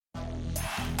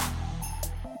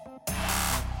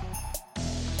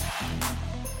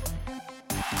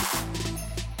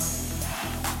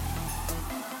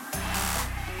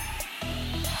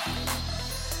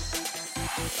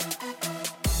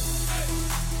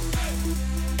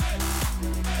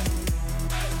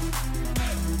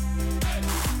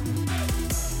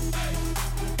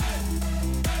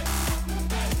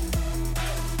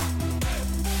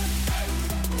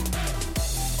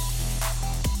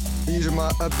are my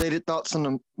updated thoughts on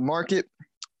the market.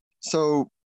 So,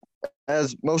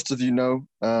 as most of you know,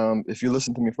 if you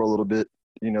listen to me for a little bit,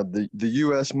 the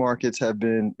U.S. markets have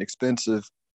been expensive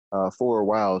for a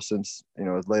while, since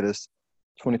as late as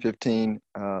 2015,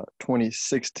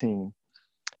 2016,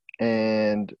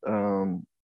 and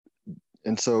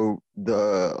so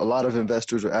a lot of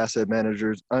investors or asset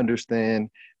managers understand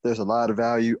there's a lot of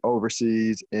value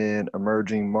overseas in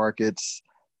emerging markets,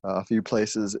 a few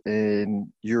places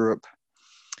in Europe,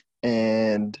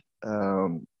 and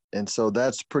so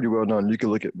that's pretty well known. You can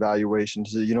look at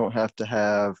valuations. You don't have to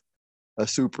have a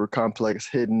super complex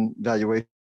hidden valuation.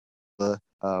 The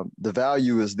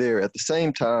value is there. At the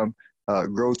same time,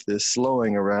 growth is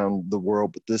slowing around the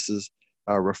world, but this is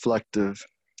reflective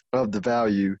of the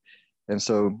value. And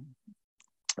so,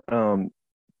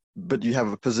 but you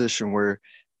have a position where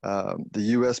the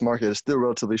U.S. market is still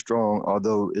relatively strong,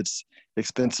 although it's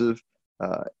expensive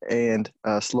and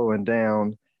slowing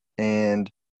down. And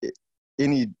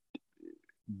any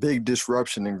big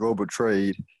disruption in global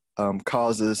trade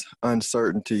causes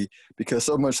uncertainty, because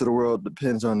so much of the world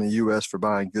depends on the U.S. for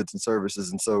buying goods and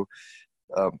services. And so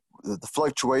the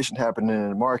fluctuation happening in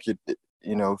the market,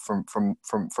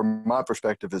 from my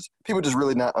perspective, is people just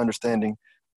really not understanding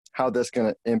how that's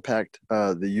going to impact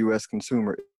the U.S.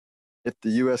 consumer. If the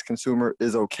U.S. consumer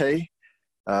is okay,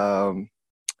 then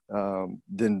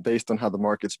based on how the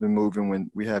market's been moving when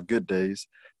we have good days,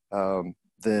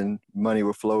 then money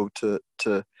will flow to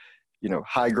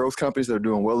high growth companies that are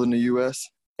doing well in the U.S.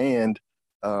 and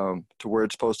to where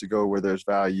it's supposed to go, where there's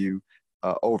value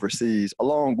overseas,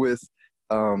 along with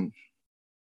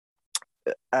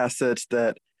assets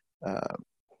that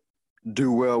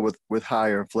do well with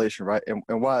higher inflation, right?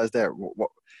 And why is that?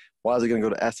 Why is it going to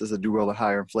go to assets that do well at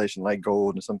higher inflation, like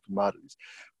gold and some commodities?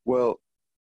 Well,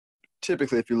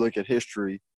 typically, if you look at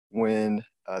history, when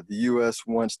the U.S.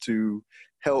 wants to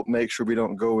help make sure we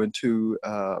don't go into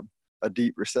a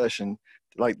deep recession,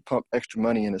 they like to pump extra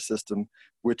money in the system,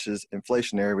 which is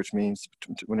inflationary, which means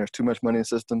when there's too much money in the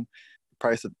system,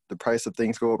 the price of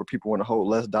things go up, or people want to hold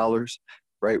less dollars,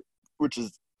 right? Which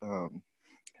is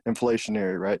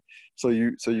inflationary, right? So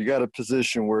you got a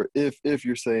position where if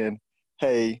you're saying,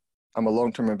 hey, I'm a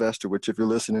long-term investor, which if you're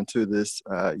listening to this,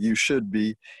 you should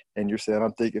be, and you're saying,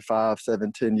 I'm thinking 5,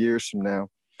 7, 10 years from now,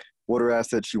 what are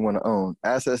assets you want to own?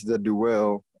 Assets that do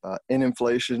well in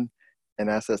inflation, and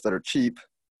assets that are cheap,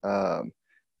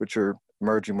 which are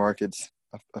emerging markets,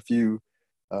 a few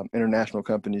international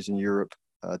companies in Europe,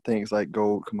 things like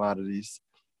gold, commodities.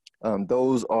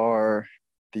 Those are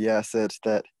the assets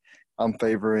that I'm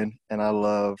favoring and I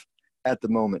love at the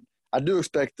moment. I do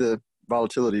expect the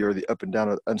volatility, or the up and down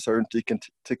of uncertainty,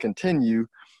 to continue,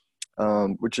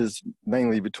 which is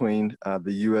mainly between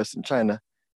the U.S. and China,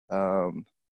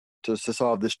 to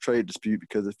solve this trade dispute.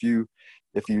 Because if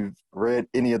you've read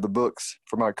any of the books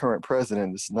from our current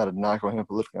president, this is not a knock on him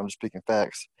politically, I'm just speaking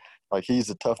facts. Like, he's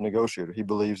a tough negotiator. He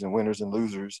believes in winners and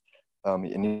losers, and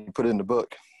he put it in the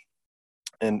book,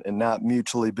 and not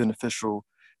mutually beneficial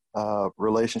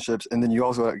relationships. And then you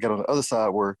also get on the other side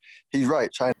where he's right,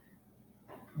 China.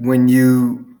 When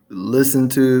you listen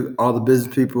to all the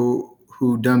business people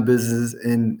who done business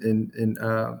in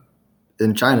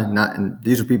China, and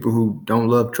these are people who don't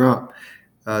love Trump,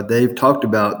 they've talked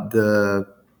about the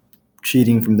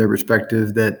cheating from their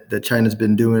perspective that China's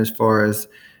been doing, as far as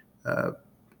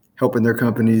helping their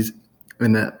companies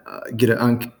and get an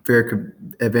unfair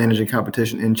advantage in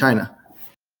competition in China.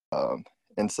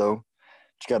 And so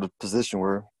you got a position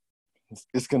where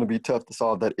it's going to be tough to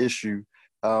solve that issue.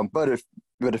 But if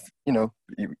you don't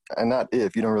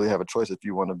really have a choice. If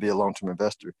you want to be a long-term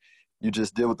investor, you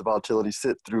just deal with the volatility,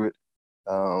 sit through it,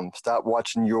 stop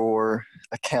watching your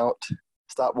account,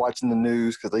 stop watching the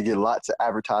news, because they get lots of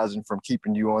advertising from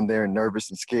keeping you on there and nervous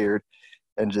and scared,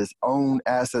 and just own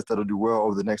assets that'll do well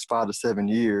over the next 5 to 7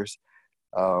 years.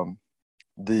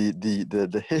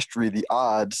 The history, the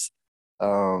odds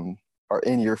are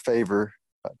in your favor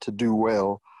to do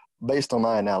well based on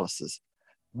my analysis.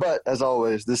 But as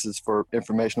always, this is for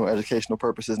informational, educational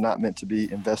purposes, not meant to be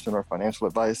investment or financial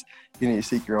advice. You need to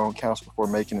seek your own counsel before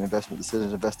making an investment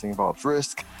decision. Investing involves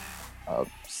risk.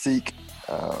 Seek,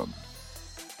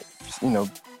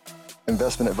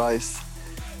 investment advice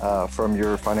from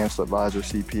your financial advisor,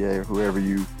 CPA, or whoever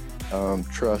you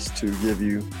trust to give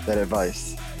you that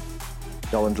advice.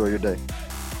 Y'all enjoy your day.